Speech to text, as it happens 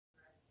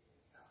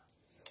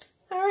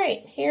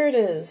Alright, here it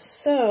is.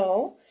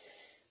 So,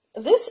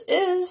 this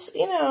is,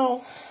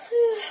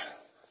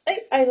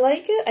 I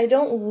like it. I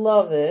don't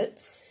love it.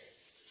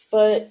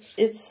 But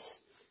it's,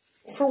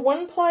 for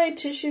one-ply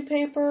tissue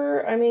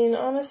paper, I mean,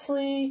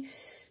 honestly,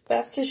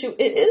 bath tissue,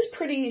 it is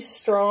pretty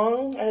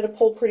strong. I had to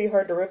pull pretty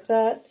hard to rip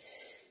that.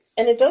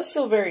 And it does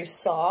feel very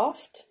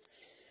soft.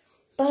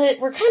 But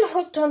we're kind of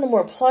hooked on the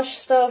more plush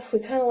stuff. We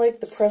kind of like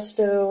the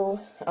Presto,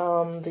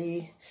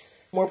 the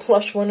more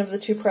plush one of the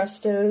two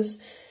Prestos.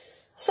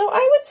 So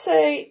I would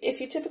say if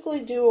you typically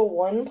do a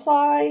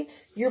one-ply,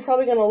 you're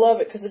probably going to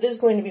love it because it is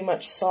going to be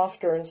much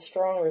softer and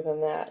stronger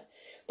than that.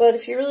 But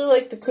if you really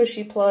like the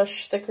cushy,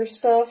 plush, thicker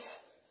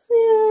stuff,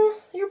 yeah,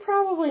 you're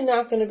probably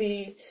not going to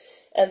be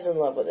as in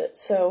love with it.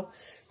 So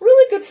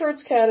really good for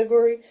its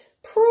category.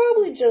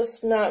 Probably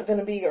just not going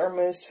to be our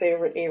most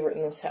favorite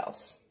in this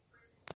house.